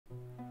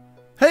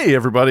Hey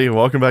everybody,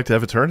 welcome back to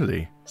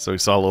Eviternity. So we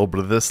saw a little bit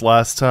of this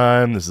last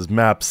time. This is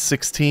map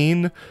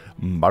 16,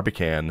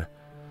 Barbican.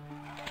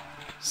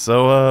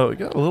 So we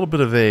got a little bit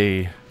of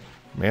a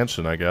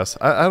mansion, I guess.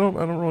 I don't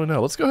really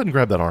know. Let's go ahead and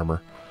grab that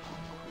armor.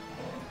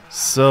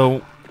 So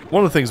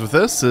one of the things with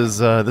this is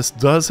this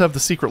does have the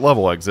secret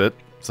level exit.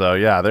 So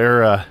yeah,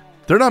 they're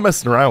not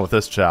messing around with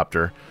this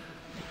chapter.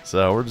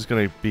 So we're just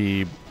gonna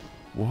be,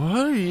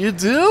 what are you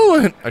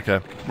doing?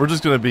 Okay, we're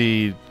just gonna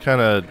be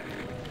kind of,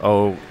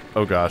 oh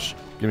gosh.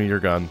 Give me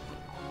your gun.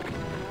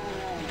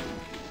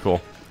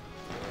 Cool.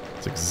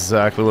 That's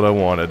exactly what I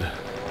wanted.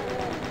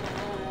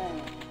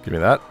 Give me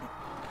that.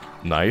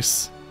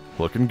 Nice.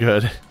 Looking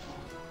good.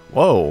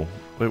 Whoa.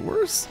 Wait,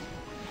 where's...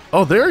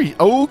 Oh, there you...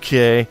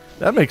 Okay.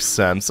 That makes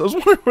sense. I was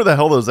wondering where the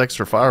hell those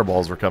extra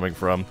fireballs were coming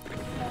from.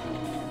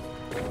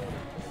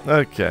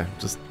 Okay.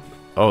 Just...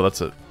 Oh, that's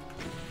it.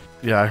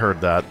 Yeah, I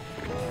heard that.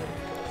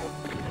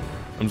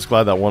 I'm just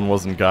glad that one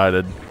wasn't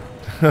guided.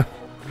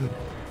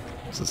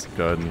 Just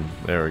go ahead and...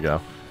 There we go.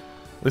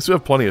 At least we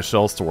have plenty of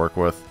shells to work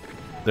with.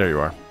 There you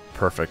are.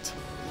 Perfect.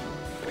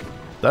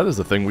 That is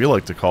the thing we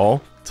like to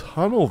call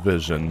tunnel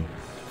vision.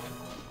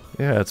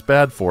 Yeah, it's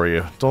bad for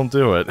you. Don't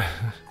do it.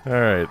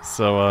 Alright,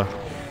 so,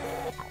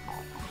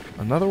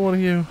 another one of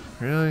you?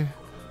 Really?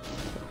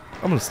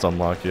 I'm gonna stun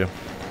lock you.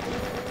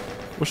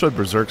 Wish I'd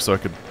berserk so I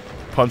could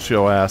punch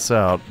your ass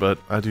out, but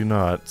I do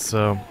not,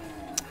 so...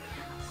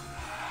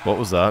 What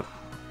was that?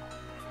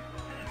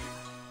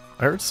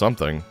 I heard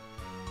something.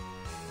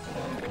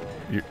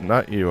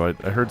 Not you. I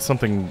heard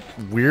something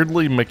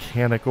weirdly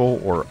mechanical,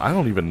 or I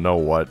don't even know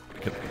what.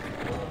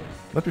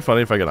 That'd be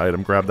funny if I could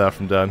item grab that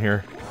from down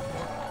here.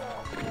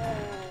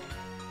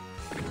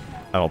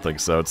 I don't think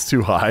so. It's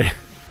too high.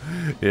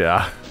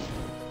 Yeah.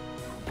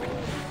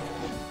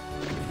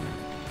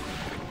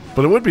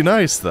 But it would be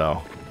nice,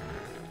 though.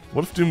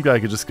 What if Doom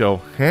Guy could just go,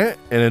 heh,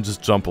 and then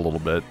just jump a little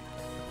bit?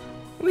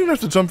 You don't even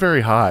have to jump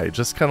very high.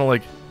 Just kind of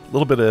like a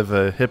little bit of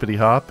a hippity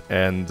hop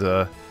and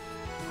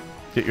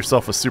get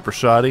yourself a super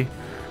shoddy.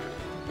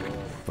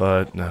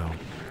 But no,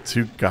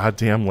 too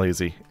goddamn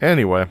lazy.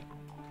 Anyway,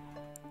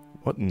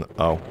 what in the,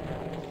 oh.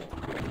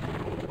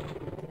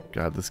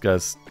 God, this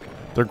guy's...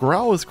 Their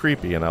growl is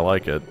creepy and I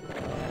like it.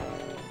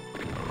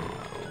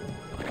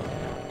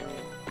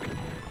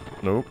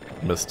 Nope,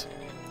 missed.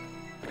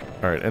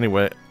 Alright,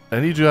 anyway, I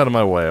need you out of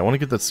my way. I want to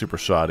get that super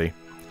shoddy.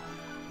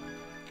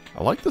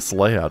 I like this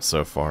layout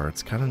so far.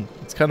 It's kind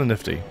of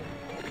nifty.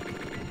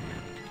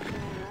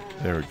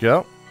 There we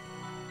go.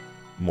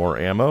 More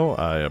ammo.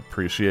 I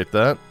appreciate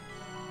that.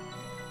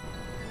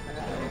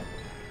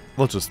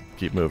 Let's just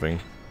keep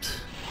moving.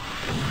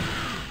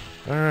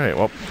 Alright,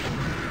 well.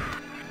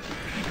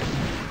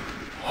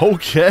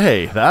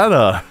 Okay,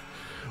 that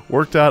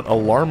worked out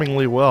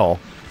alarmingly well.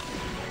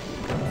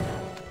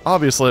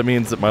 Obviously it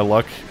means that my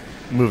luck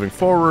moving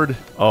forward...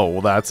 Oh,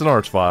 well that's an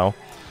arch file.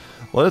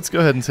 Let's go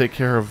ahead and take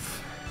care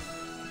of...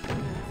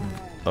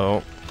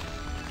 Oh.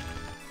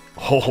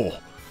 Oh.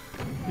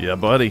 Yeah,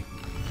 buddy.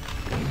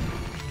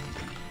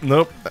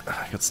 Nope.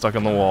 I got stuck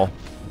on the wall.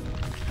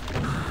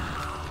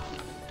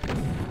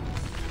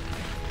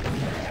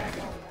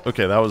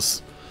 Okay, that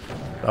was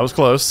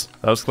close.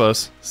 That was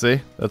close.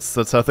 See?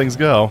 That's how things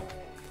go.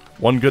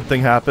 One good thing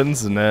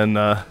happens and then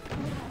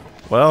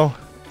well,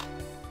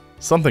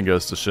 something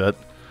goes to shit.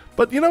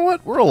 But you know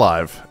what? We're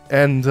alive.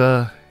 And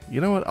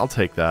you know what? I'll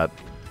take that.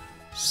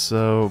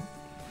 So,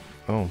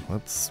 oh,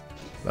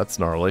 that's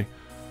gnarly.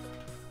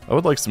 I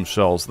would like some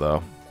shells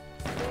though.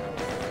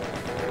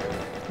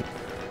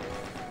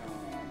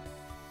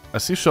 I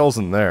see shells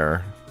in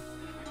there.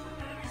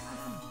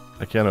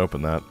 I can't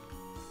open that.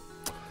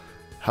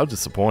 How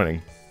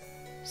disappointing.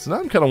 So now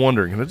I'm kind of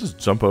wondering, can I just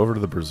jump over to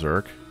the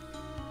berserk?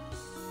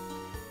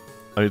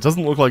 I mean, it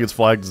doesn't look like it's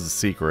flagged as a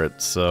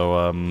secret,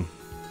 so,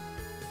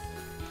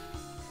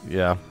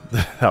 yeah,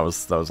 that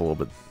was a little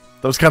bit...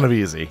 That was kind of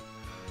easy.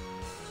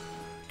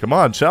 Come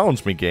on,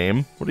 challenge me,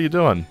 game. What are you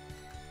doing?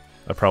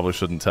 I probably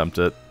shouldn't tempt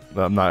it.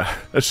 I'm not...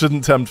 I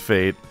shouldn't tempt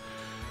fate.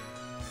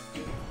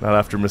 Not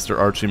after Mr.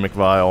 Archie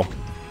McVile.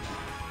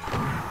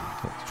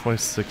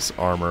 26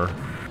 armor.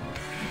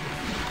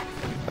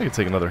 I could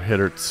take another hit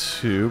or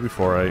two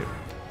before I...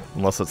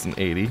 Unless that's an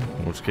 80,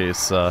 in which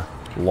case,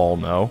 lol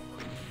no.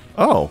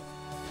 Oh!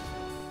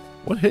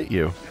 What hit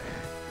you?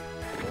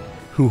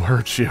 Who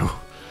hurt you?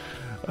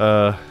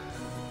 Saw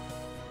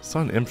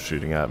an imp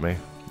shooting at me.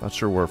 Not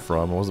sure where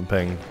from. I wasn't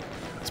paying...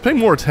 I was paying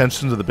more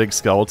attention to the big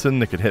skeleton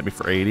that could hit me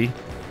for 80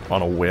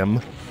 on a whim.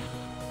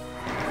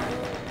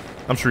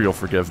 I'm sure you'll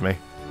forgive me.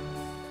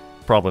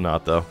 Probably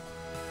not, though.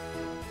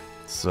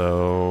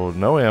 So,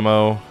 no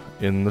ammo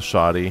in the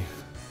shoddy.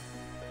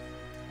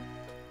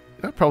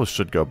 I probably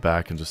should go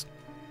back and just...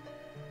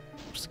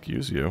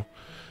 Excuse you.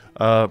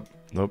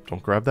 Nope,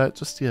 don't grab that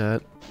just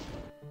yet.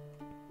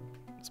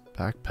 This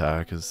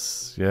backpack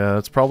is... Yeah,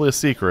 it's probably a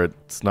secret.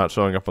 It's not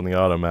showing up on the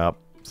auto map,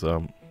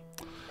 so...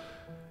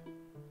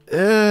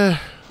 Yeah,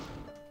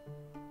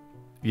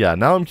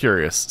 now I'm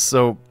curious.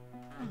 So,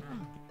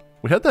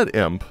 we had that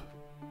imp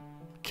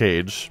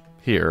cage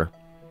here.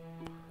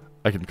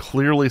 I can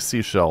clearly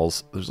see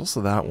shells. There's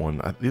also that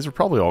one. These are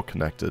probably all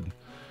connected.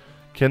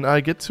 Can I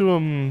get to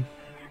them?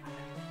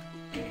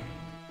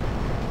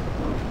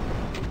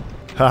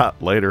 Ha,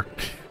 later.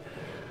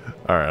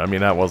 Alright, I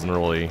mean, that wasn't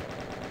really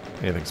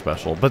anything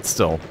special, but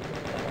still.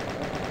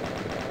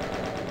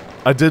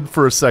 I did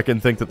for a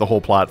second think that the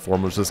whole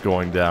platform was just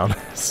going down,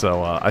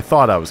 so I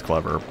thought I was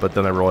clever, but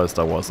then I realized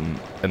I wasn't,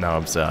 and now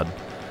I'm sad.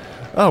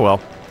 Oh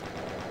well.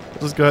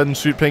 We'll just go ahead and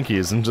shoot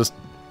pinkies and just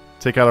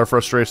take out our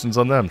frustrations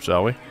on them,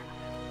 shall we?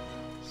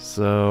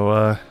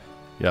 So,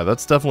 yeah,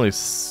 that's definitely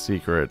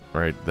secret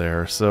right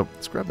there. So,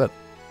 let's grab that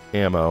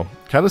ammo.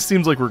 Kind of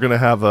seems like we're going to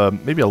have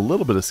maybe a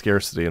little bit of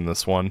scarcity in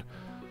this one.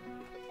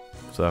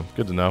 So,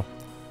 good to know.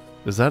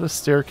 Is that a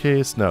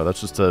staircase? No,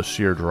 that's just a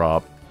sheer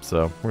drop.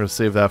 So, we're going to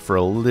save that for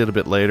a little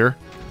bit later.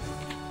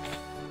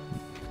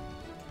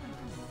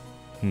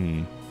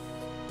 These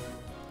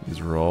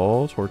are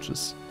all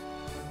torches.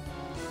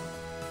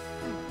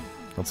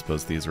 I don't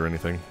suppose these are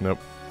anything. Nope.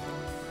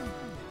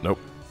 Nope.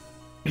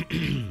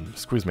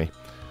 Squeeze me.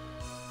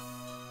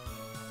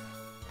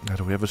 Now,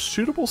 do we have a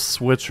shootable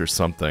switch or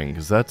something?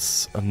 Because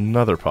that's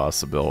another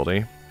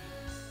possibility.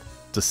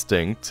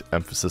 Distinct.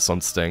 Emphasis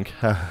on stink.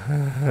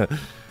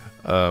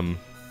 Oh.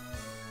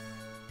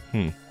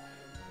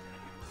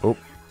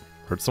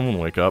 Heard someone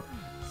wake up.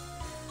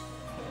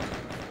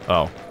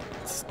 Oh.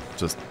 It's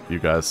just you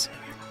guys.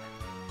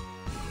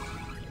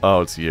 Oh,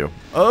 it's you.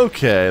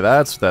 Okay,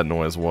 that's what that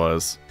noise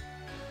was.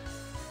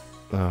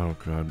 Oh,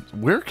 God.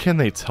 Where can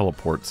they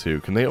teleport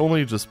to? Can they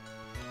only just...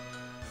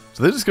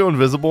 Do they just go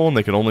invisible and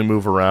they can only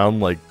move around,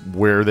 like,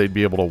 where they'd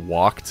be able to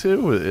walk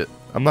to?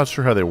 I'm not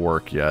sure how they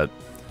work yet.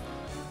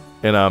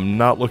 And I'm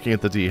not looking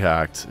at the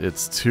dehacked.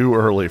 It's too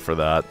early for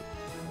that.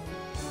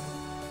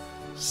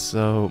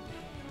 So...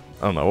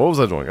 I don't know. What was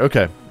I doing?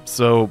 Okay,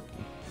 so...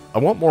 I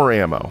want more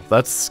ammo.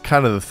 That's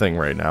kind of the thing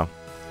right now.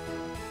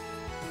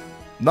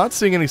 Not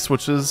seeing any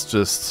switches,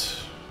 just...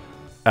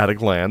 at a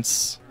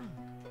glance...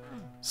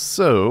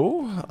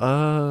 So,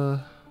 I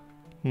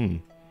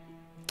don't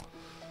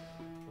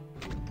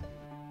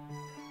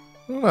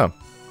know.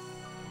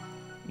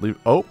 Leave.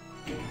 Oh,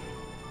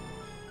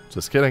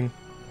 just kidding.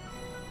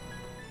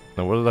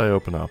 Now, what did I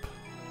open up?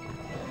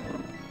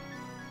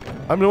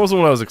 I mean, it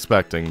wasn't what I was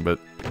expecting, but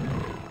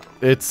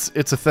it's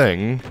a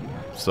thing.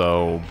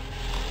 So,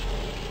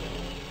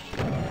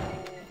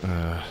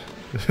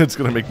 it's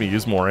gonna make me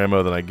use more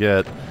ammo than I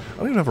get. I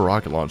don't even have a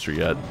rocket launcher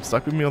yet.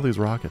 Stop giving me all these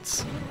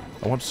rockets.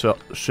 I want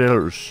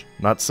shells,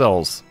 not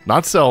cells.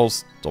 Not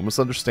cells. Don't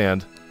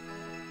misunderstand.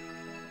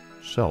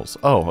 Shells.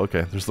 Oh,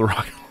 okay. There's the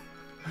rocket.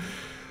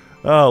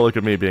 Oh, look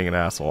at me being an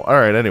asshole.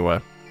 Alright, anyway.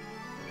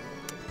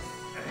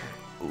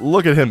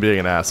 Look at him being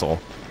an asshole.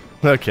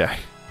 Okay.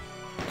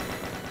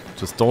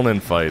 Just don't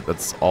infight.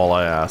 That's all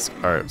I ask.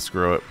 Alright,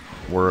 screw it.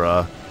 We're,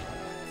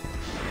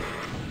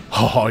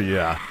 Oh,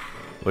 yeah.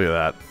 Look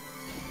at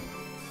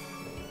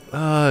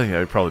that. Yeah,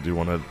 we probably do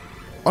want to...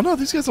 Oh, no,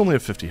 these guys only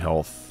have 50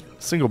 health.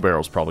 Single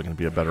barrel's probably going to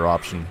be a better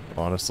option,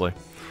 honestly.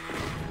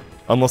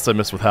 Unless I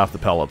miss with half the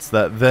pellets.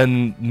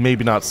 Then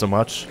maybe not so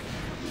much.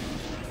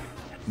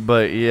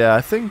 But yeah,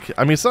 I think...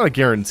 I mean, it's not a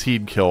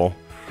guaranteed kill.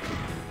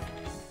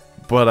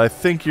 But I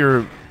think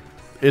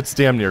it's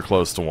damn near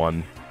close to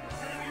one.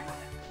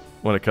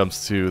 When it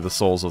comes to the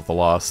Souls of the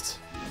Lost.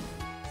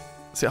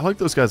 See, I like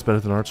those guys better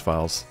than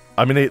Archviles.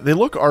 I mean, they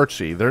look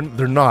archy. They're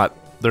not.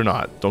 They're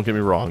not. Don't get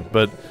me wrong.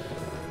 But...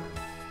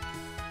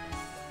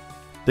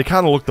 they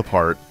kind of look the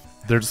part.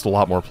 They're just a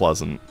lot more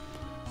pleasant.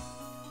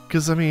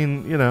 Because, I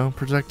mean, you know,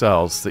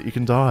 projectiles that you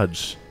can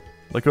dodge.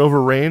 Like,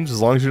 over range,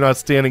 as long as you're not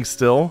standing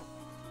still.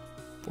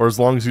 Or as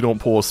long as you don't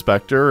pull a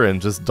Spectre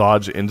and just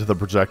dodge into the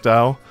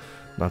projectile.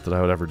 Not that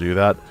I would ever do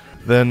that.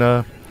 Then,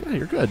 yeah,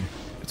 you're good.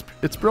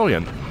 It's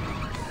brilliant.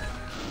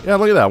 Yeah,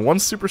 look at that. One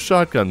super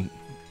shotgun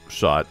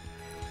shot.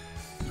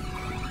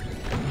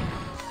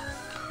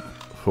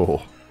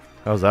 Oh,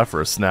 how's that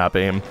for a snap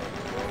aim?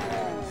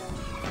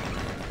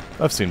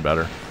 I've seen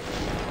better.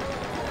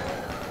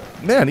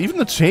 Man, even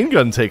the chain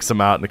gun takes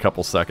them out in a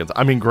couple seconds.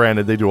 I mean,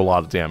 granted, they do a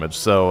lot of damage,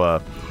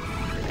 so,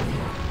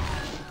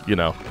 you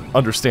know,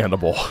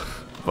 understandable.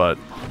 But,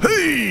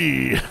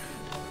 hey!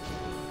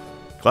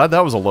 Glad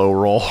that was a low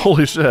roll.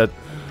 Holy shit.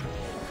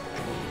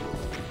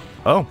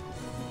 Oh.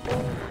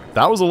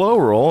 That was a low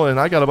roll, and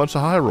I got a bunch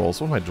of high rolls.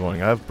 What am I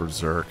doing? I have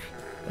Berserk.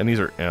 And these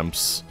are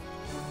imps.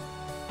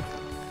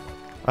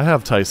 I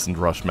have Tyson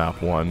Rush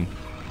Map 1.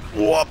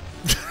 Whoop!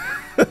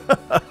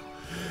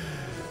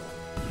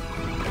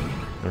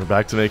 We're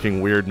back to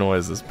making weird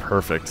noises.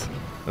 Perfect.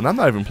 And I'm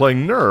not even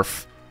playing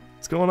Nerf.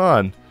 What's going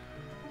on?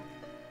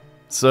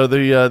 So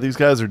these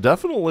guys are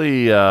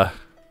definitely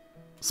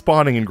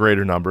spawning in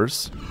greater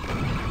numbers.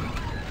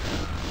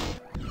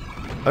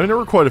 I mean, there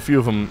were quite a few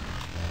of them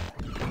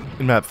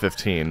in map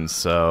 15,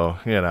 so,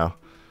 you know.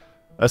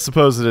 I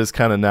suppose it is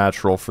kind of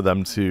natural for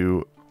them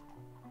to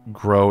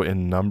grow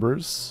in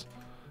numbers.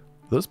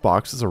 Those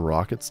boxes of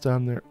rockets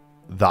down there?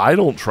 I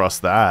don't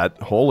trust that.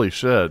 Holy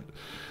shit.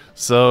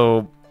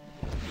 So...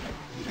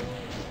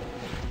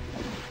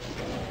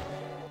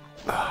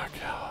 oh,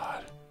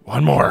 God.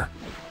 One more.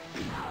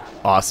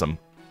 Awesome.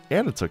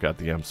 And it took out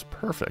the imps.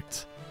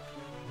 Perfect.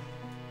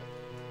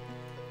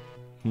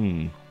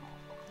 No.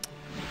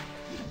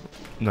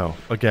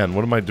 Again,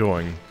 what am I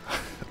doing?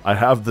 I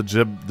have the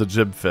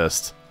jib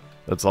fist.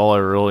 That's all I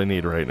really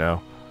need right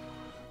now.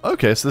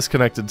 Okay, so this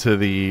connected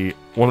to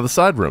one of the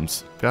side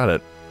rooms. Got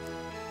it.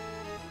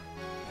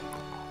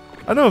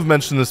 I know I've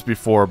mentioned this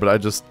before, but I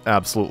just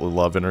absolutely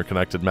love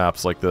interconnected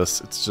maps like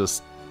this. It's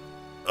just...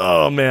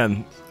 oh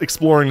man,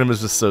 exploring them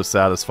is just so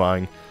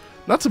satisfying.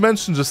 Not to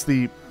mention just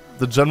the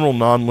general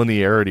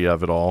non-linearity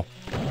of it all.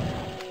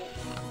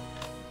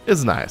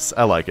 Is nice.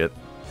 I like it.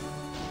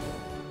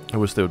 I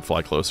wish they would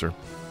fly closer.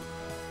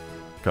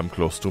 Come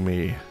close to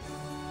me.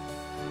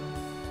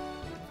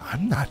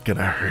 I'm not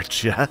gonna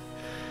hurt ya.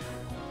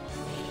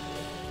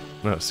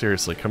 No,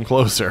 seriously, come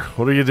closer.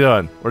 What are you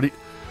doing?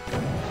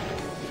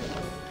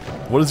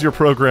 What is your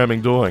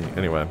programming doing?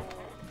 Anyway,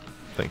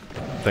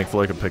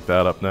 thankfully I can pick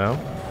that up now.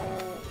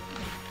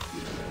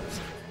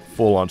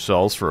 Full on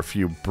shells for a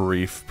few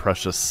brief,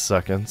 precious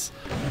seconds.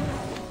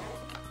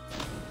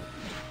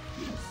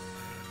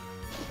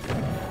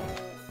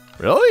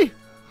 Really?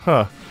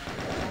 Huh.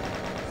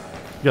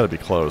 You gotta be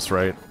close,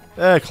 right?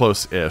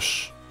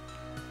 Close-ish.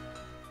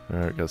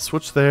 Alright, gotta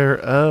switch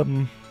there.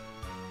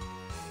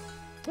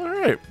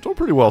 Alright, doing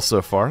pretty well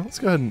so far. Let's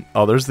go ahead and...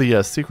 oh, there's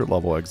the secret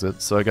level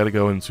exit, so I gotta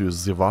go into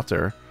the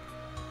water.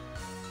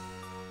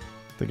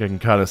 I think I can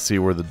kind of see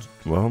where the...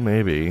 well,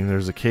 maybe.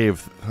 There's a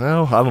cave.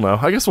 Well, I don't know.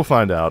 I guess we'll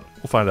find out.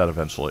 We'll find out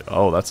eventually.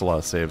 Oh, that's a lot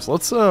of saves.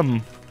 Let's,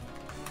 do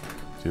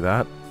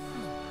that.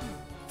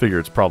 Figure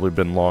it's probably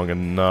been long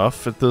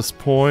enough at this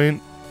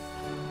point.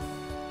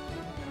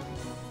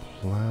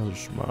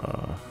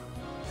 Plasma.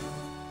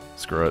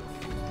 Screw it.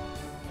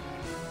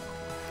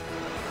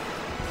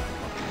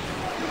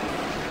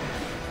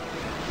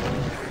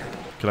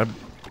 Can I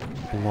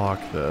block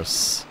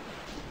this?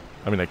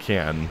 I mean, I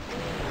can.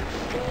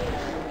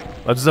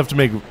 I just have to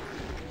make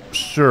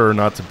sure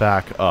not to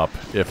back up,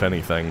 if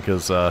anything,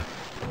 because,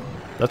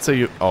 that's how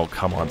you... oh,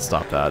 come on,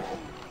 stop that.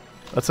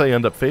 That's how you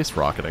end up face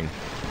rocketing.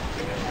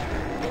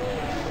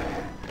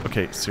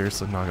 Okay,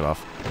 seriously, knock it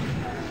off.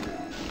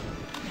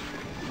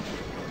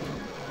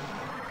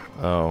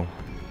 Oh.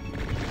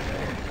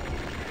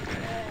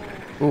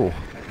 Ooh.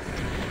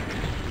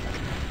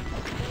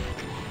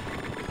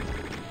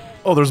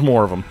 Oh, there's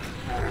more of them.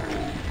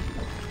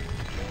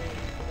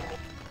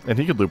 And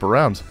he could loop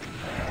around.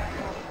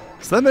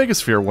 So that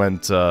Megasphere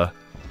went,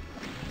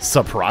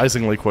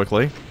 surprisingly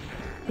quickly.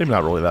 Maybe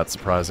not really that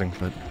surprising,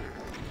 but...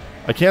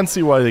 I can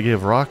see why they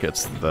gave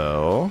rockets,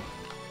 though.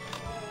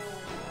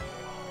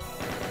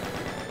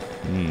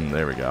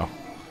 There we go.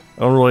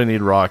 I don't really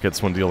need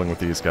rockets when dealing with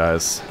these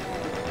guys.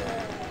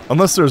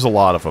 Unless there's a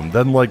lot of them.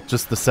 Then, like,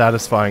 just the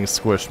satisfying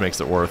squish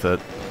makes it worth it.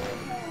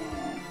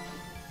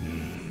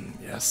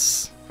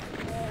 Yes.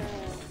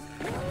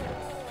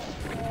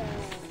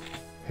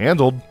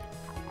 Handled.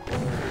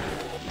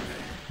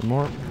 One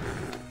more.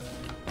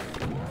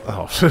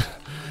 Oh.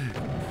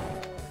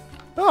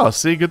 Oh,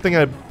 see, good thing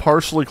I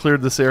partially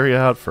cleared this area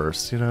out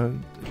first, you know.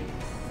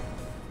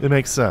 It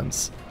makes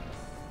sense.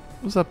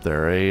 What's up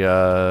there?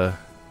 A,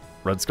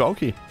 red skull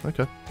key.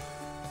 Okay.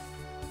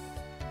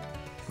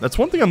 That's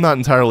one thing I'm not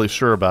entirely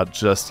sure about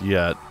just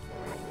yet.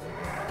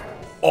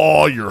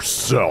 Aw,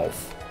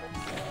 yourself.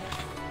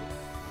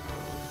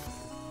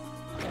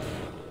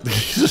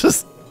 He's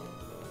just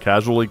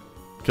casually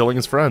killing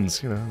his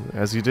friends, you know,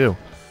 as you do.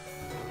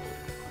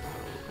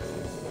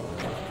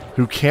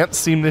 Who can't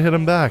seem to hit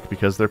him back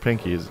because they're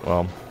pinkies.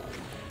 Well,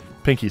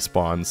 pinky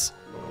spawns.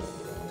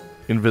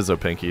 Inviso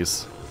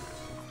pinkies.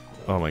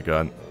 Oh my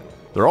god.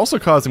 They're also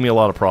causing me a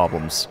lot of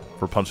problems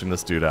for punching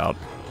this dude out.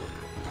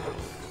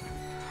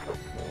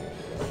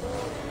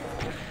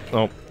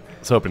 Oh, I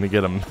was hoping to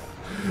get him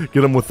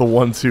with the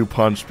 1-2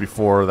 punch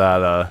before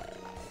that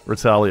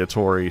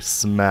retaliatory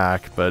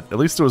smack, but at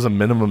least it was a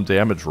minimum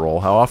damage roll.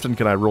 How often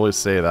can I really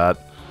say that?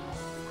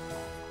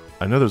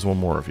 I know there's one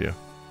more of you.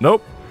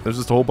 Nope, there's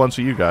just a whole bunch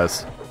of you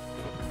guys.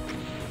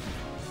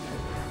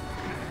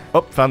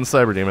 Oh, found the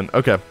Cyber Demon.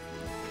 Okay.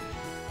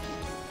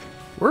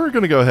 We're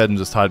gonna go ahead and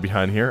just hide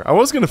behind here. I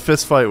was gonna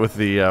fist fight with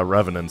the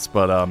Revenants,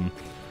 but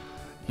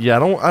yeah, I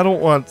don't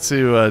want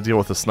to deal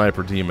with a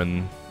Sniper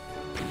Demon.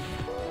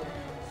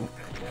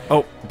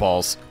 Oh,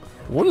 balls.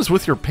 What is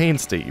with your pain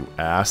state, you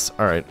ass?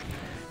 Alright.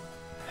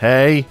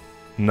 Hey.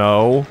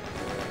 No.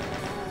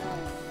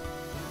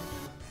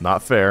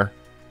 Not fair.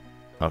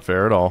 Not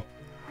fair at all.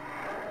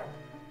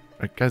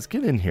 Alright, guys,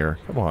 get in here.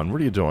 Come on,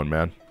 what are you doing,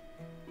 man?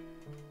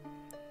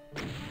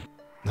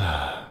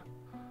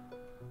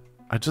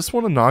 I just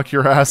want to knock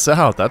your ass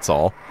out, that's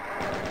all.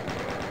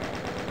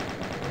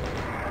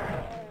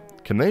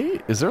 Can they...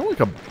 is there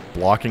like a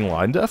blocking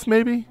line def,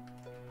 maybe?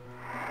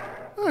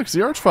 Oh, because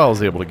the Archvile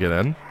is able to get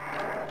in.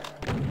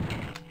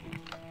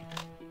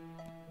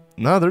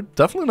 No, they're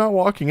definitely not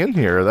walking in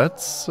here.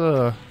 That's,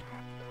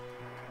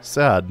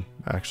 sad,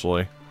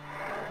 actually.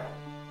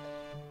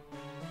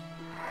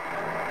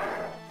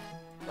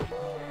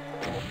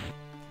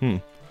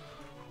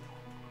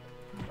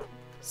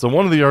 So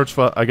one of the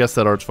Archvile... I guess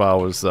that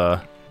Archvile was,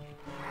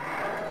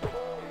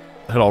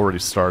 had already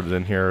started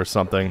in here or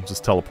something.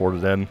 Just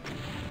teleported in.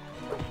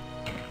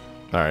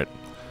 Alright.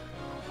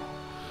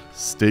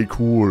 Stay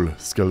cool,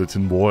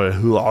 skeleton boy.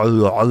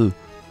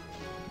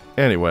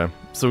 Anyway,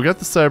 so we got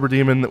the cyber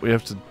demon that we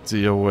have to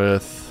deal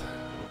with.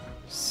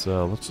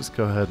 So let's just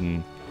go ahead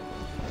and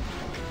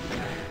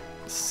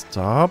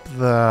stop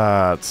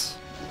that.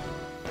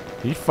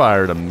 He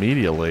fired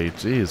immediately.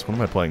 Jeez, what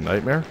am I playing,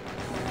 Nightmare?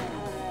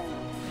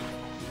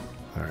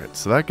 Alright,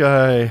 so that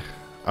guy,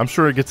 I'm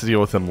sure I get to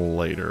deal with him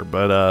later,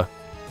 but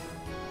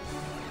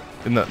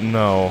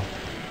no.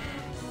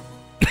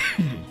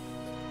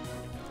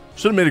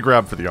 Should have made a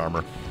grab for the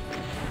armor.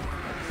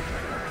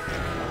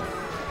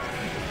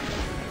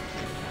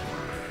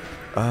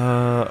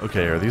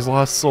 Okay, are these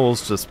lost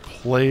souls just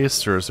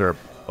placed, or is there...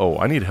 Oh,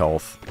 I need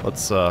health.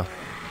 Let's,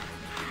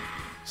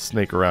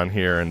 snake around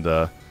here and,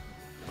 Oh,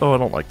 I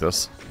don't like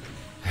this.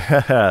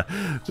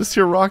 Just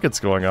hear rockets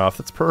going off.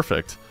 That's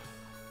perfect.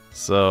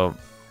 So...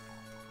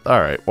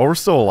 Alright, well, we're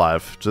still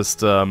alive.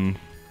 Just, our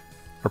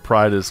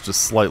pride is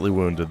just slightly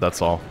wounded,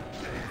 that's all.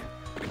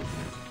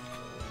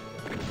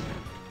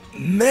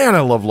 Man,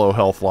 I love low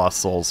health lost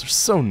souls. They're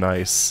so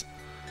nice.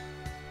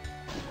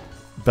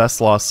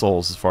 Best lost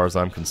souls as far as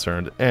I'm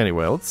concerned.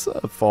 Anyway, let's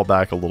fall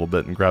back a little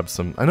bit and grab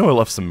some... I know I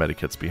left some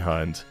medikits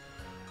behind.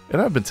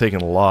 And I've been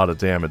taking a lot of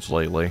damage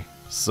lately.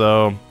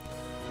 So,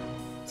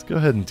 let's go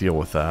ahead and deal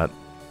with that.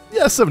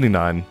 Yeah,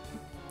 79.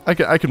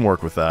 I can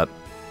work with that.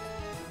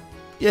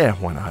 Yeah,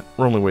 why not?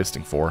 We're only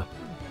wasting 4.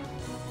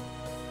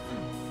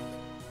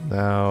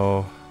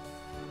 Now,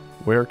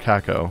 where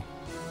Kako?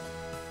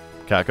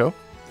 Kako?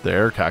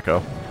 There,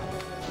 Kako.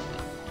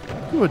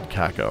 Good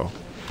Kako.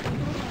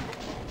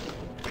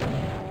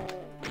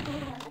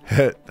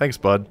 Thanks,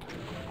 bud.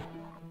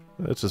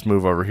 Let's just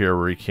move over here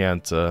where he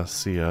can't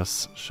see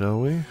us,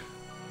 shall we?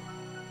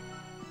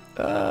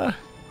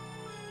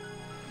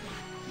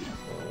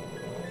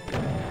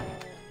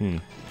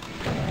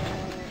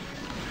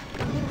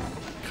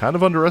 Kind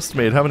of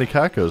underestimated how many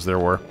Kakos there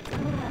were.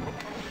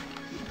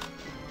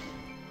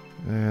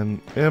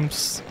 And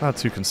Imp's not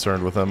too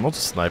concerned with him. I'll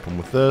just snipe him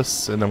with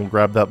this, and then we'll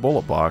grab that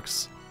bullet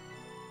box.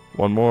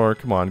 One more.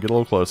 Come on, get a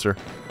little closer.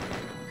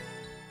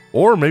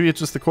 Or maybe it's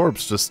just the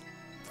corpse just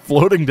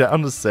floating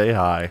down to say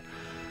hi.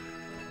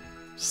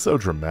 So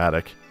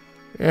dramatic.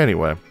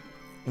 Anyway,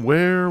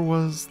 where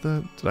was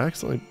the... Did I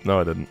accidentally... No,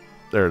 I didn't.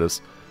 There it is.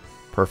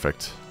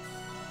 Perfect.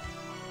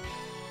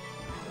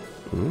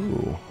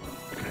 Ooh.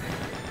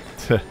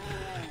 I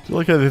feel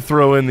like they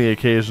throw in the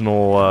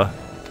occasional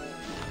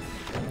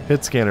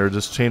hit scanner to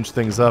just change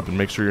things up and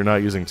make sure you're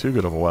not using too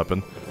good of a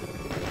weapon.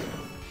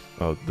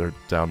 Oh, they're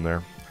down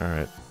there.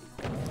 Alright.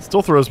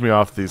 Still throws me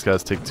off these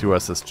guys take 2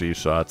 SSG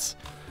shots.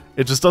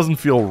 It just doesn't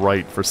feel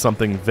right for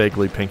something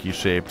vaguely pinky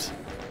shaped.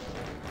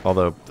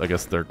 Although, I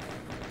guess they're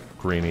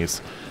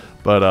greenies.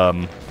 But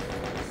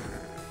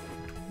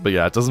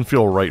yeah, it doesn't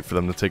feel right for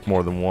them to take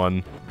more than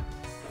 1.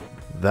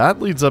 That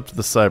leads up to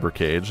the cyber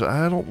cage.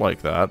 I don't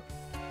like that.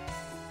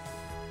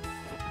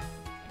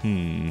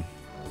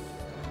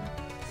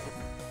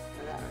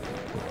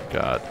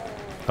 God.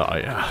 Oh,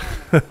 yeah.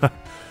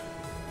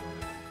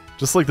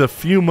 Just like the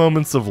few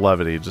moments of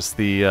levity. Just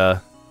the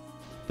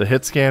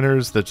hit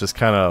scanners that just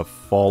kind of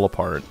fall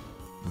apart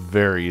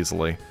very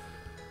easily.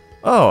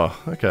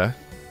 Oh, okay.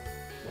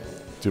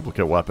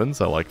 Duplicate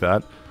weapons. I like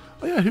that.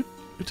 Oh, yeah, who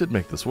did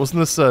make this? Wasn't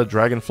this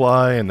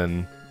Dragonfly and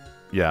then...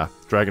 Yeah,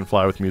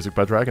 Dragonfly with music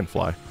by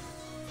Dragonfly.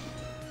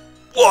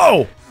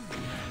 Whoa!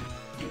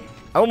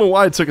 I don't know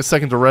why it took a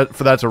second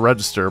for that to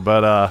register,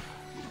 but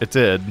it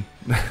did.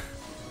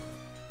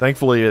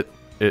 Thankfully,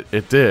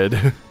 it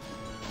did.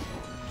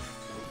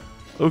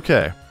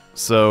 Okay,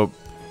 so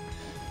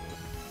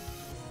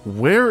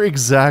where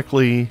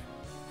exactly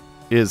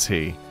is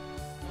he?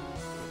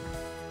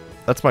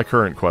 That's my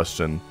current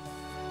question.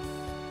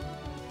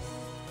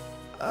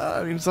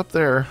 I mean, he's up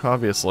there,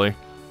 obviously.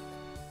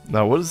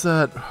 Now, what is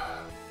that?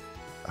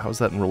 How is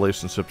that in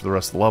relationship to the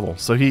rest of the level?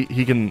 So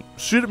he can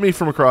shoot at me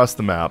from across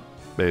the map,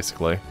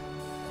 basically.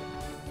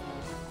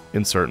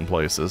 In certain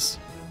places.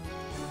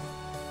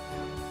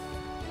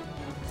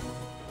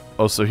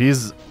 Oh, so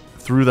he's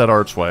through that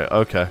archway.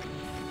 Okay.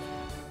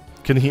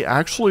 Can he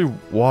actually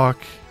walk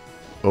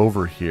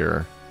over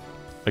here?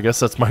 I guess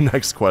that's my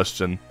next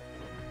question.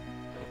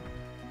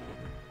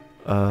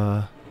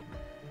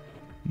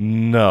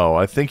 No,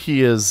 I think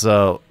he is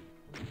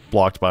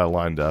blocked by a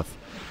line death.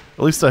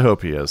 At least I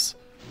hope he is.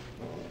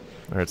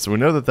 Alright, so we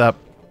know that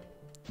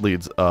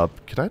leads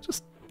up. Can I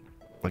just,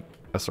 like,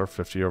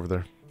 SR50 over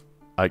there?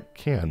 I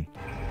can.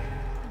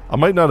 I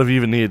might not have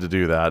even needed to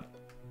do that.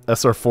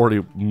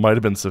 SR40 might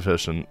have been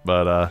sufficient,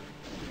 but,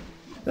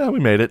 yeah, we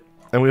made it.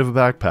 And we have a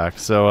backpack,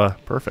 so,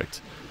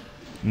 perfect.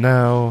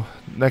 Now,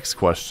 next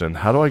question.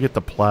 How do I get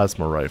the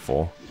plasma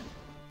rifle?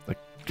 Like,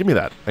 give me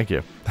that. Thank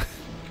you.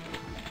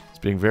 It's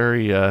being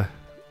very,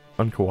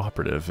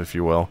 uncooperative, if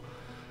you will.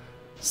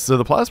 So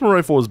the plasma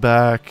rifle is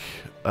back,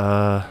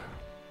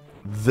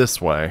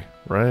 this way,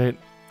 right?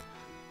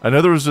 I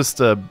know there was just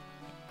a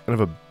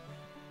kind of a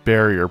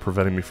barrier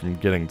preventing me from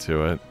getting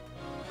to it.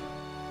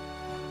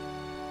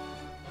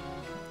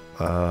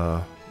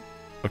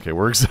 Okay,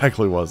 where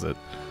exactly was it?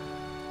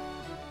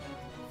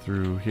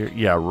 Through here?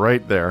 Yeah,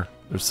 right there.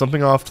 There's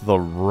something off to the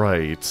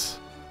right.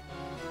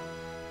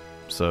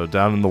 So,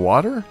 down in the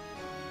water?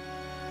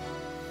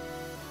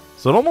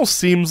 So it almost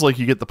seems like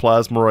you get the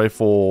plasma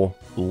rifle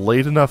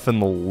late enough in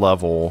the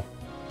level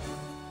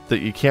that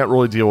you can't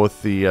really deal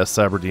with the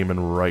Cyber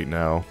Demon right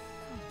now.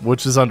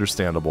 Which is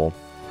understandable.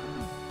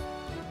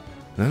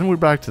 And then we're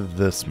back to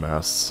this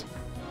mess.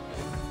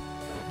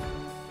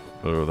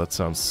 Oh, that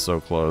sounds so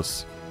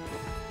close.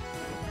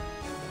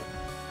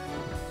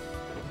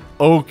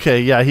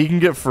 Okay, yeah, he can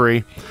get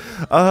free.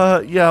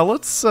 Yeah,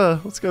 let's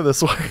go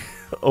this way.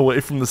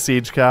 Away from the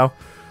siege cow.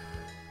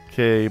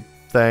 Okay,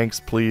 thanks,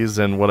 please,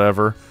 and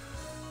whatever.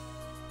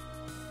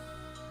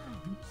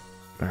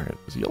 Alright,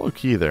 there's a yellow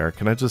key there.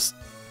 Can I just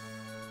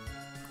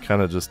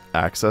kind of just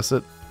access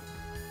it?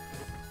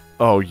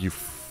 Oh, you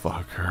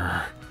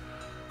fucker.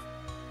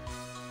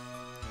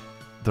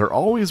 They're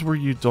always where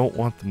you don't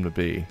want them to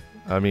be.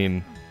 I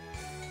mean,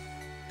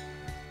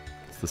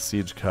 it's the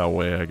siege cow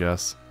way, I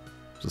guess.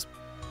 Just,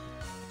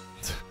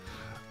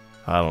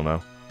 I don't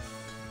know.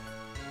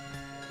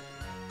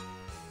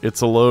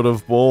 It's a load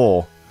of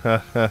bull.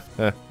 Now,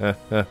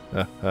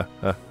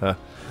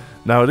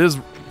 it is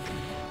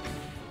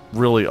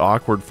really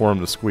awkward for him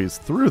to squeeze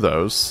through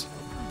those.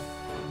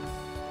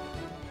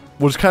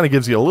 Which kind of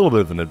gives you a little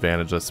bit of an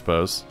advantage, I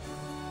suppose.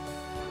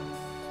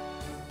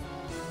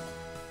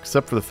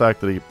 Except for the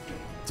fact that he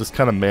just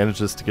kind of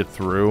manages to get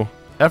through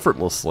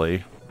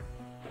effortlessly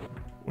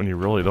when you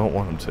really don't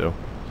want him to.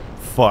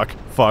 Fuck,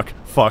 fuck,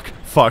 fuck,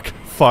 fuck,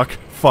 fuck,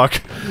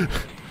 fuck.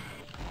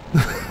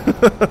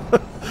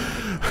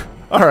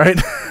 Alright.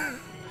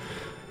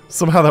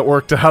 Somehow that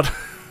worked out.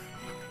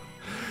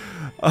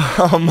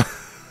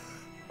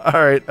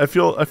 Alright, I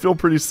feel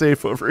pretty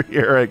safe over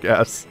here, I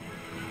guess.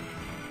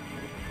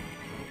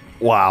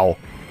 Wow.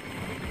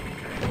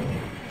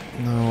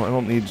 No, I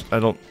don't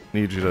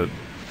need you to...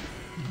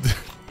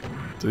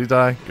 Did he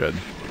die? Good.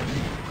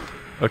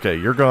 Okay,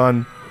 you're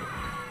gone.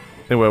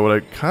 Anyway, what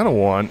I kind of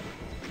want...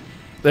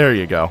 There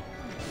you go.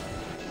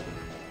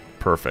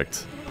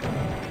 Perfect.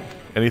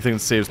 Anything that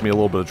saves me a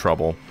little bit of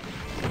trouble.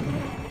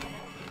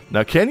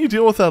 Now, can you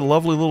deal with that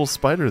lovely little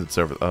spider that's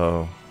over...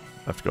 Oh,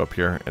 I have to go up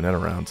here and then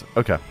around.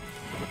 Okay.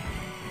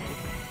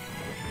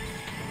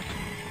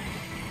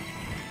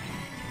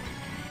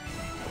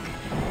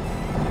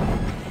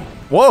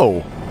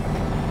 Whoa!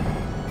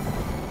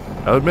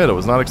 I'll admit, I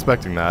was not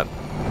expecting that.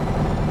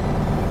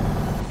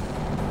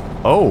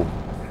 Oh.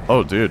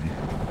 Oh, dude.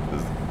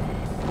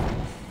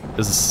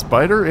 Is a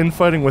spider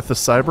infighting with the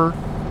cyber?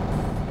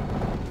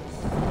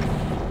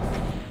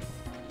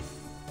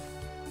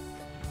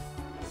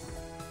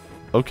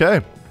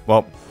 Okay.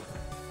 Well,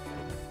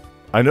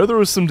 I know there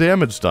was some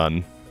damage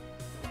done.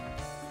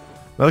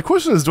 Now the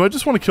question is, do I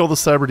just want to kill the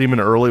cyber demon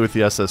early with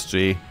the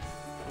SSG?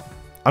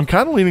 I'm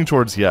kind of leaning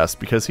towards yes,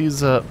 because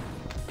he's,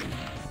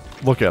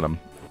 look at him.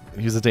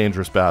 He's a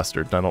dangerous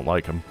bastard, and I don't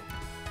like him.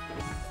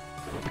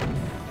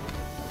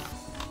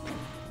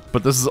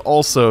 But this is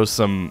also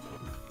some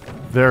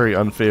very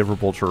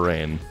unfavorable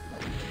terrain.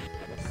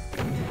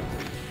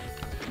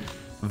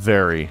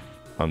 Very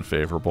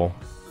unfavorable.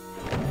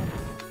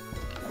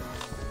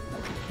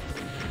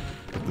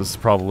 This is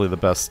probably the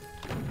best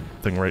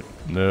thing right...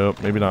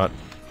 Nope, maybe not.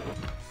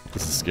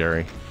 This is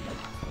scary.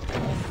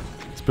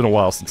 It's been a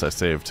while since I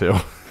saved, too.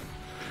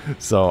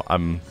 So,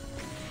 I'm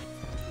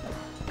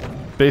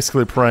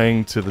basically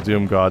praying to the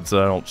Doom Gods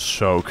that I don't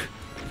choke.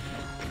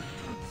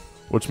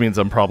 Which means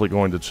I'm probably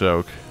going to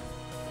choke.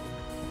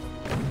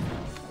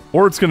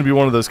 Or it's going to be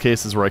one of those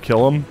cases where I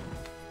kill him,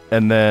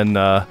 and then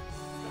a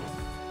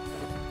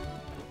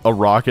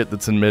rocket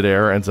that's in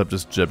midair ends up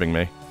just jibbing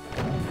me.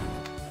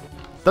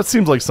 That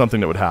seems like something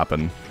that would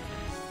happen.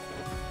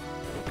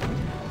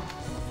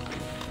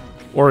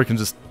 Or I can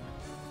just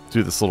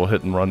do this little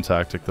hit and run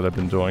tactic that I've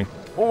been doing.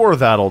 Or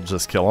that'll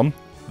just kill him.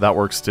 That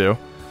works too.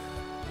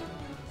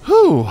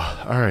 Whew.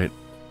 Alright.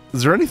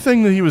 Is there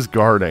anything that he was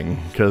guarding?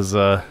 Because,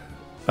 I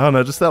don't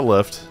know, just that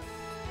lift.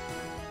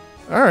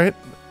 Alright.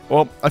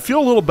 Well, I feel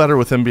a little better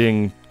with him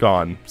being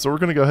gone. So we're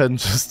going to go ahead and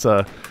just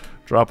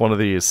drop one of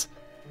these.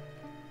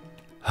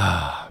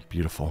 Ah,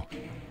 beautiful.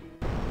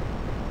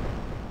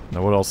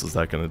 Now what else is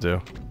that going to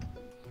do?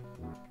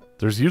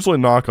 There's usually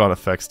knock-on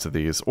effects to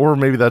these. Or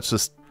maybe that's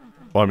just...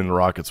 Well, I mean, the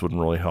rockets wouldn't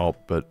really help,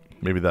 but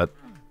maybe that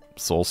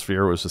Soul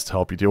Sphere was just to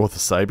help you deal with the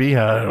Cybe?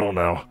 I don't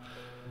know.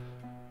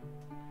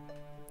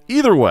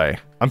 Either way,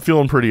 I'm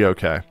feeling pretty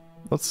okay.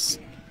 Let's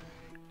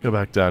go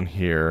back down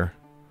here.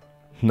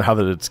 Now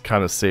that it's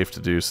kind of safe to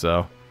do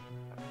so.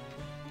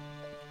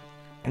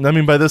 And I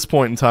mean, by this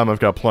point in time, I've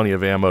got plenty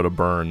of ammo to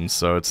burn,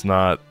 so it's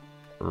not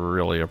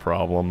really a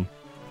problem.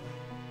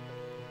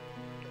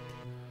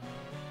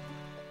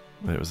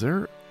 Wait, was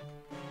there...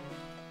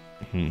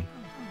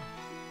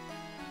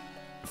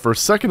 For a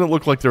second, it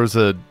looked like there was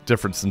a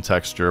difference in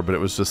texture, but it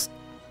was just...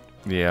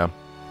 Yeah.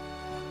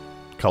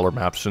 Color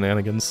map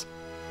shenanigans.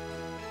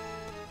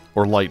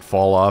 Or light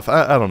fall off.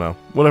 I don't know.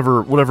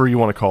 Whatever you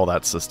want to call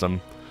that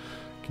system.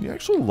 Can you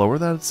actually lower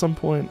that at some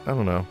point? I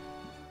don't know.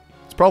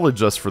 It's probably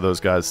just for those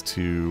guys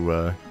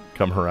to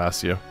come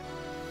harass you.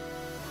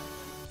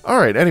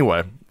 Alright,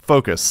 anyway,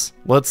 focus.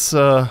 Let's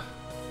do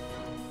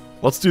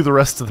the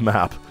rest of the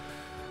map.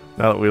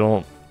 Now that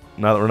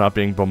we're not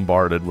being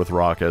bombarded with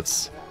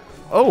rockets.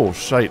 Oh,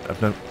 shite,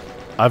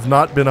 I've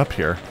not been up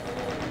here.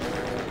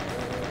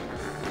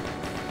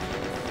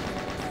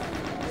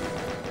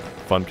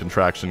 Fun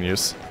contraction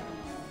use.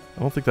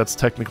 I don't think that's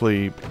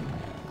technically...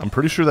 I'm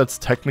pretty sure that's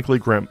technically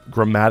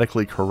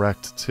grammatically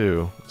correct,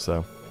 too,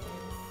 so...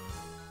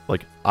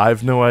 Like,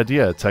 I've no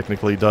idea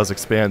technically does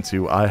expand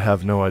to I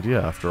have no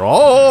idea after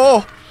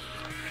all.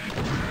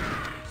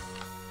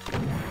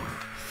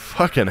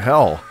 Fucking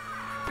hell.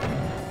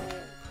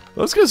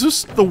 Those guys,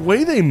 just the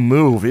way they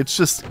move, it's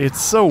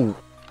so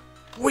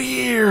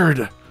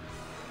weird.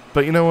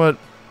 But you know what?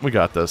 We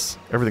got this.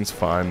 Everything's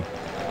fine.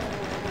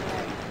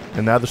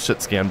 And now the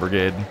shit scan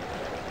brigade.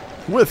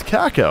 With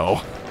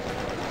Kako.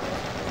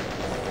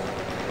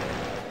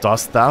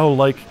 Dost thou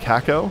like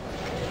Kako?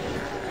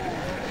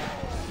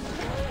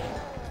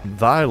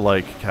 Thy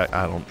like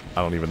I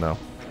don't even know.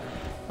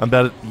 I'm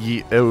bad at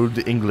ye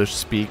old English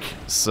speak,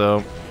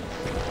 so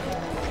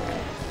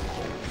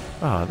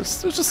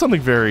there's just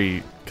something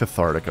very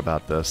cathartic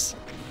about this.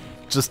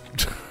 Just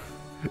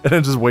and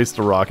then just waste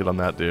a rocket on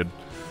that dude.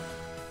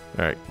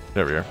 Alright,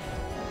 there we are.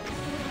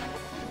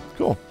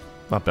 Cool.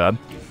 Not bad.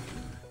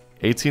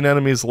 18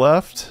 enemies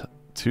left,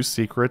 2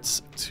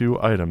 secrets,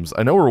 2 items.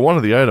 I know where one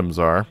of the items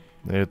are.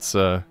 It's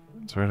right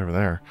over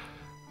there.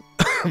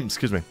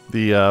 Excuse me.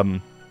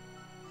 The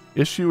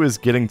issue is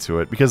getting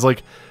to it, because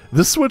like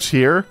this switch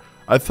here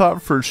I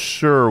thought for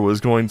sure was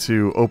going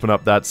to open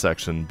up that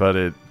section, but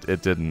it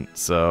didn't,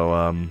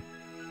 so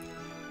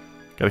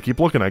gotta keep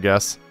looking, I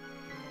guess.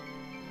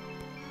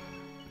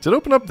 It did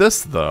open up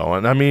this though,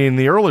 and I mean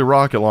the early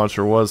rocket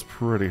launcher was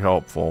pretty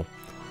helpful.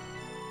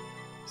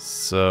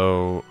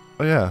 So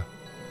oh yeah.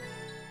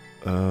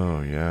 I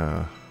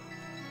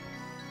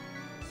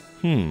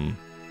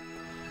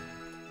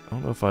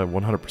don't know if I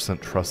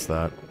 100% trust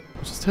that.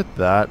 Just hit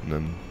that and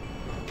then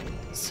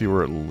see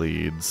where it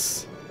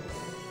leads.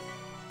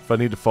 If I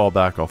need to fall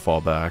back, I'll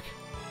fall back.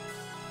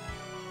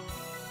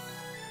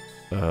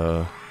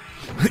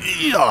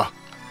 Yeah!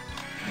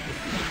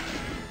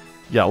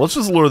 Yeah, let's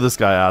just lure this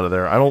guy out of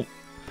there. I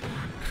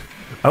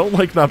don't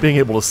like not being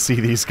able to see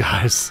these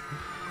guys.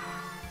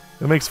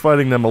 It makes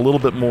fighting them a little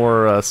bit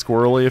more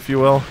squirrely, if you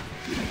will.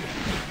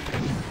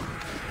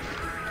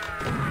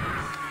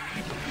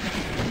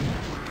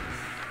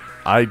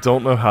 I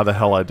don't know how the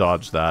hell I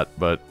dodged that,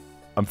 but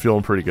I'm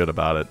feeling pretty good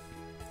about it.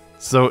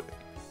 So,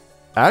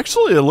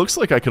 actually, it looks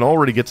like I can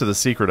already get to the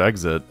secret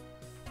exit.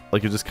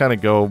 Like, you just kind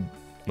of go...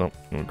 Nope,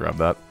 I'm gonna grab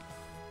that.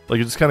 Like,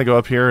 you just kind of go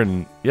up here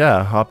and,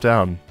 yeah, hop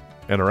down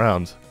and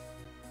around.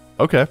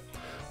 Okay.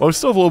 Well, we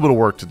still have a little bit of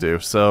work to do,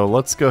 so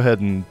let's go ahead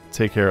and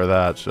take care of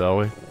that, shall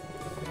we?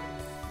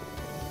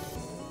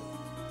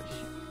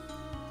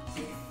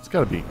 It's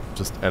gotta be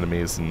just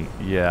enemies and...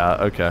 Yeah,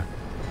 okay.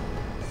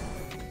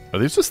 Are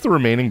these just the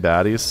remaining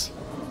baddies?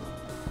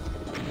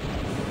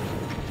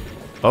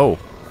 Oh.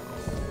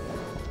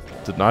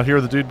 Did not hear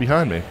the dude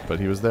behind me, but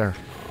he was there.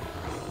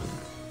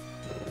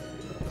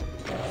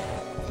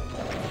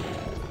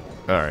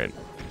 Alright.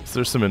 So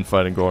there's some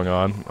infighting going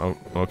on. I'm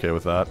okay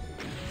with that.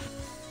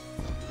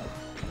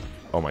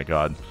 Oh my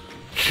god.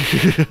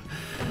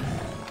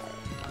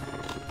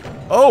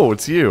 Oh,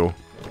 it's you.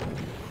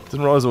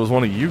 Didn't realize it was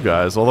one of you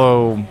guys,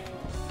 although...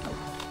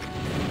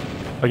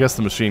 I guess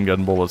the machine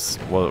gun bullets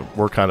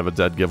were kind of a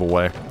dead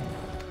giveaway.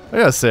 I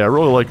gotta say, I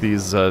really like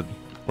these, what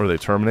are they,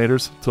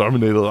 Terminators?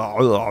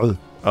 Terminator.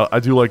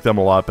 I do like them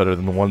a lot better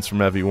than the ones from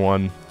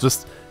Evi-1.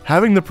 Just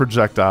having the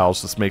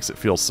projectiles just makes it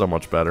feel so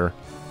much better.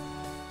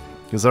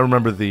 Because I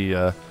remember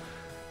the,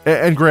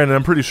 and granted,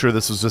 I'm pretty sure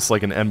this was just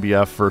like an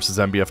MBF versus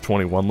MBF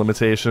 21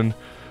 limitation,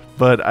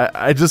 but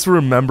I just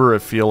remember it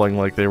feeling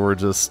like they were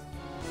just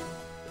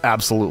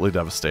absolutely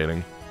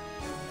devastating.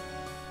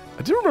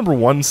 I do remember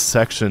one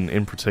section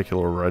in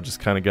particular where I just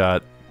kind of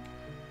got...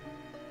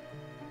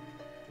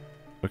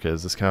 Okay,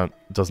 does this count?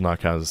 Does not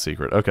count as a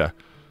secret. Okay.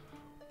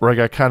 Where I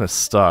got kind of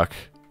stuck.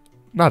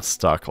 Not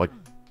stuck, like,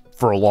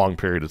 for a long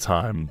period of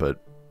time,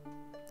 but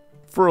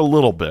for a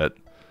little bit.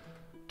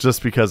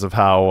 Just because of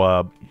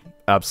how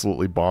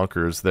absolutely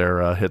bonkers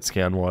their hit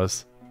scan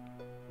was.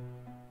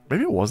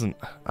 Maybe it wasn't...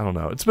 I don't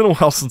know. It's been a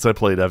while since I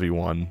played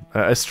Evi-1.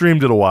 I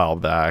streamed it a while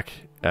back,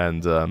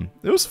 and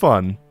it was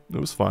fun. It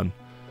was fun.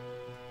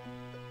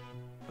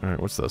 Alright,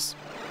 what's this?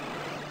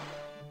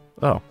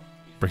 Oh,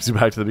 brings you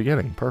back to the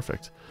beginning.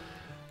 Perfect.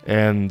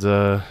 And,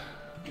 I'm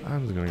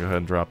just gonna go ahead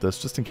and drop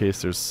this, just in case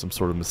there's some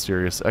sort of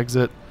mysterious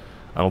exit.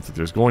 I don't think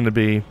there's going to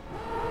be.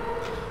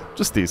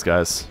 Just these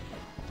guys.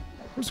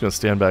 We're just gonna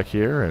stand back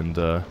here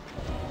and,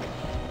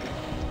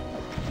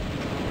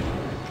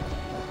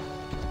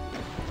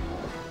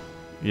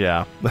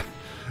 yeah.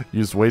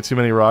 Used way too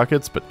many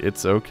rockets, but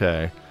it's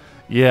okay.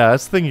 Yeah,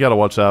 that's the thing you gotta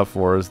watch out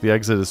for, is the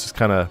exit is just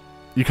kinda...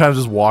 You kind of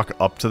just walk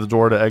up to the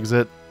door to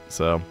exit,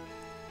 so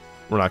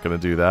we're not going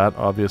to do that,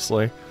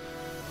 obviously.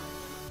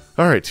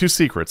 Alright, 2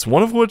 secrets,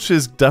 one of which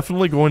is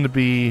definitely going to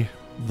be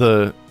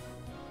the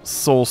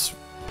soul...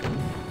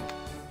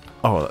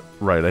 Oh,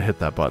 right, I hit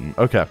that button.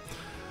 Okay.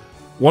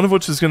 One of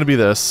which is going to be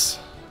this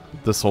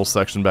whole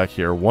section back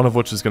here. One of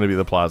which is going to be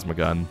the plasma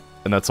gun.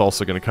 And that's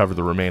also going to cover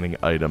the remaining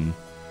item.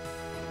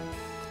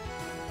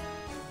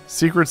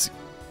 Secrets...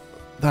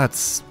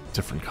 That's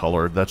different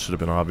colored. That should have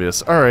been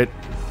obvious. Alright.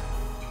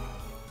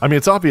 I mean,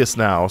 it's obvious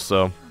now,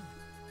 so...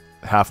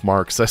 half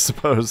marks, I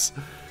suppose.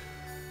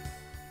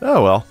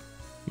 Oh, well.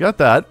 You got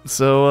that.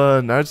 So,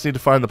 now I just need to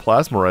find the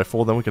plasma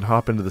rifle, then we can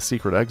hop into the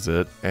secret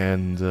exit,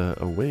 and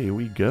away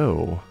we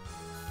go.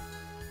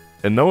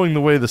 And knowing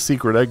the way the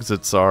secret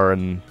exits are,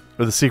 or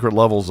the secret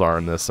levels are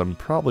in this, I'm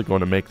probably going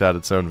to make that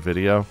its own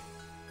video.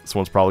 This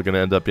one's probably going to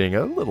end up being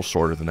a little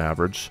shorter than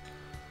average.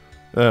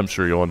 I'm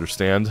sure you'll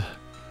understand.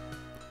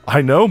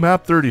 I know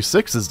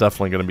MAP16 is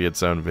definitely going to be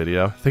its own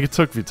video. I think it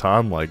took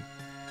Vitan, like,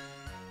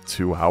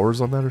 2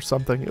 hours on that or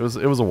something. It was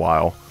a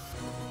while.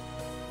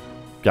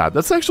 God,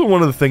 that's actually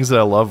one of the things that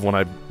I love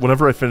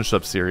whenever I finish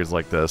up series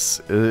like this,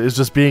 is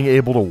just being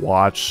able to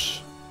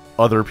watch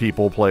other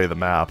people play the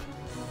map.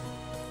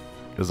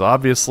 Because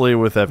obviously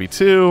with Evi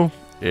 2,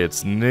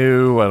 it's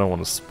new, I don't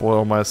want to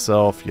spoil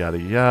myself, yada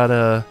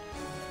yada.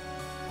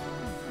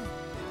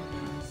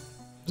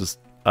 Just,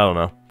 I don't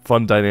know,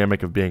 fun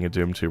dynamic of being a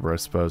Doom tuber, I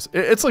suppose.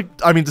 It's like,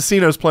 I mean,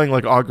 Decino's playing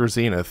like Augur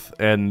Zenith,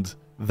 and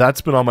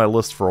that's been on my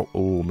list for,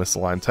 ooh,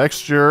 misaligned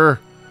texture.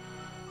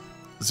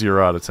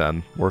 0 out of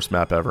 10, worst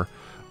map ever.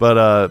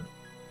 But,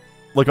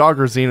 like,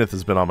 Augur Zenith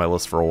has been on my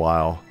list for a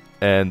while,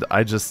 and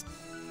I just...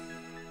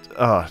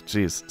 Oh,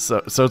 jeez.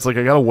 So it's like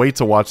I gotta wait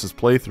to watch this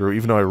playthrough,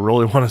 even though I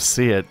really want to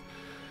see it.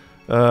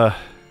 It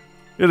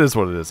is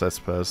what it is, I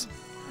suppose.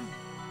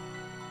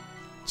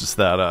 Just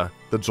that,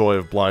 the joy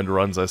of blind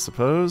runs, I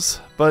suppose.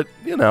 But,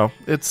 you know,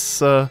 it's,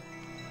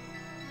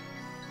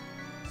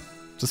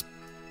 just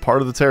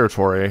part of the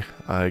territory,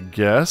 I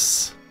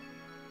guess.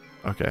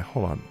 Okay,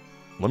 hold on.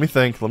 Let me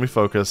think, let me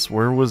focus.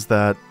 Where was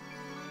that?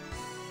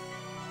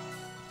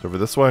 Over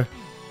this way?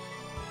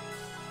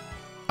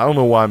 I don't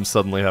know why I'm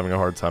suddenly having a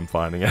hard time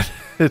finding it.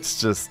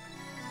 It's just...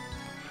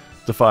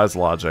 defies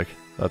logic.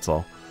 That's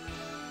all.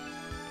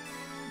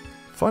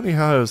 Funny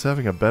how I was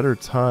having a better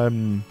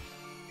time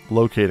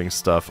locating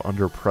stuff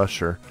under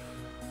pressure.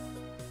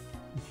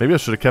 Maybe I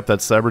should have kept that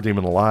Cyber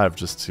Demon alive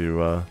just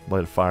to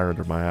light a fire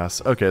under my ass.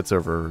 Okay, it's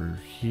over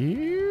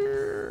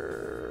here?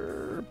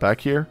 Back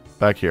here?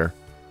 Back here.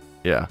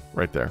 Yeah,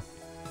 right there.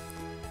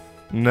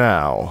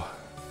 Now...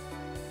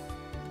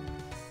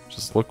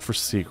 just look for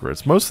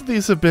secrets. Most of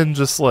these have been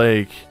just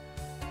like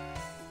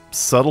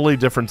subtly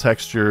different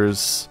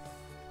textures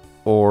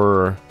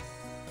or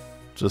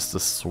just a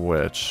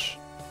switch.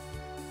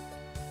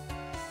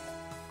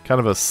 Kind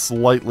of a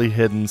slightly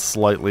hidden,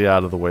 slightly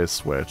out of the way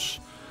switch.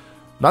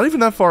 Not even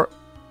that far.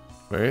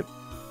 Wait.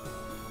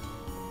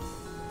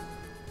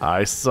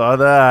 I saw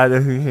that.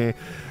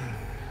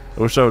 I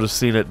wish I would have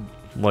seen it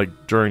like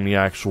during the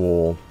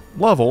actual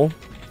level,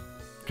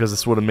 because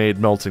this would have made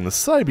melting the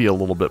Cybe a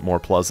little bit more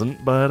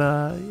pleasant, but,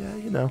 yeah,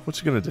 you know, what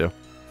you gonna do?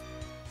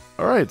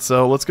 Alright,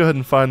 so let's go ahead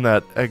and find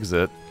that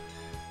exit.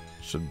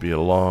 Should be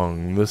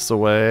along this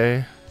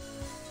way.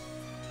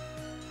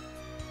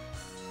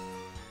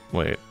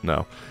 Wait,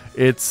 no.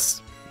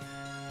 It's...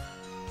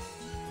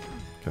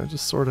 Can I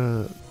just sort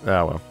of...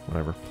 Ah, well,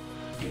 whatever.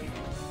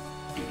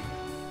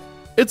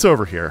 It's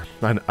over here.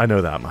 I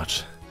know that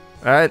much.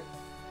 Alright.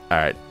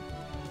 Alright.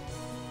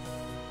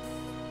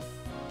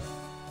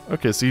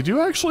 Okay, so you do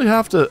actually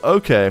have to...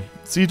 Okay,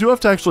 so you do have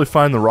to actually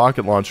find the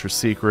rocket launcher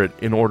secret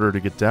in order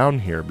to get down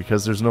here,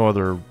 because there's no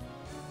other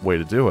way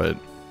to do it.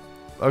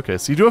 Okay,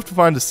 so you do have to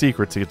find a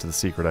secret to get to the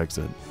secret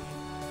exit.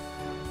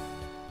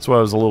 That's why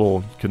I was a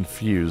little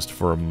confused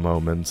for a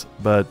moment,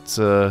 but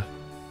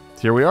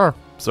here we are.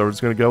 So we're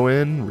just going to go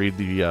in, read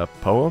the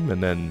poem,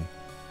 and then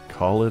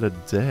call it a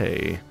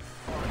day.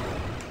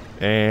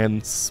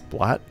 And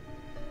splat.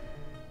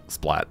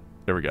 Splat.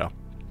 There we go.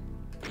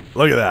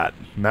 Look at that.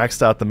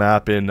 Maxed out the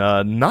map in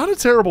not a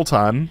terrible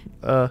time.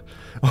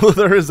 Although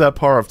there is that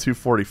par of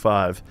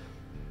 245.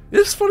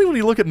 It's funny when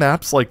you look at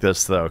maps like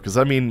this, though, because,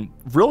 I mean,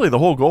 really the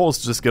whole goal is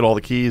to just get all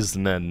the keys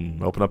and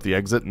then open up the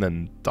exit and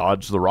then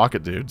dodge the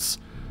rocket dudes.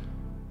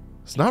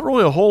 It's not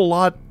really a whole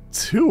lot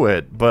to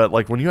it, but,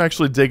 like, when you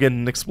actually dig in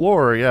and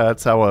explore, yeah,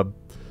 that's how a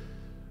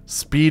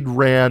speed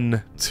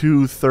ran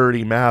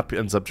 230 map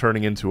ends up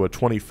turning into a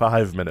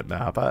 25-minute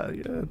map.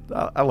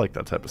 I like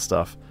that type of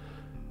stuff.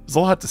 There's a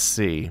lot to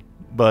see,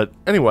 but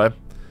anyway,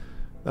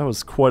 that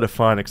was quite a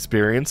fun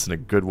experience and a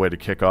good way to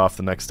kick off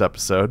the next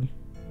episode.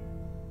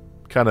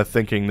 Kind of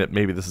thinking that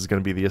maybe this is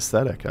going to be the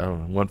aesthetic. I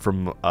don't know, went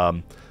from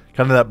kind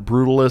of that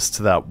brutalist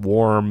to that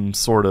warm,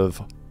 sort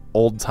of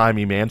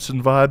old-timey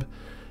mansion vibe.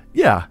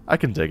 Yeah, I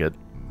can dig it.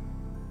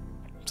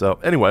 So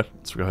anyway,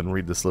 let's go ahead and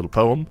read this little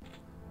poem.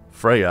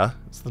 Freya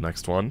is the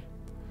next one.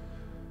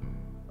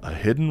 A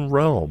hidden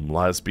realm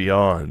lies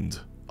beyond,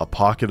 a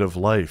pocket of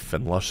life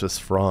and luscious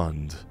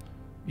frond.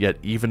 Yet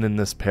even in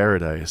this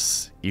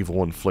paradise,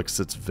 evil inflicts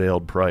its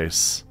veiled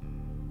price.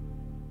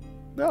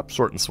 Yep,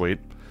 short and sweet.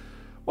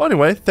 Well,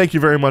 anyway, thank you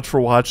very much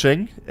for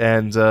watching,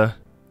 and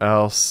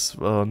else...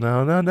 Oh,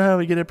 no,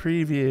 we get a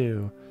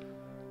preview.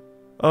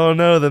 Oh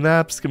no, the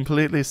map's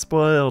completely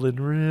spoiled and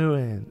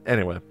ruined.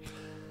 Anyway.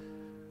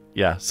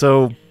 Yeah,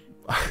 so...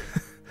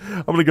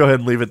 I'm going to go ahead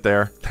and leave it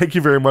there. Thank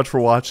you very much for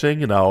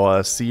watching, and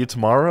I'll see you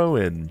tomorrow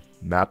in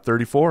Map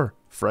 34,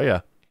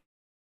 Freya.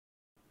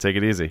 Take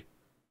it easy.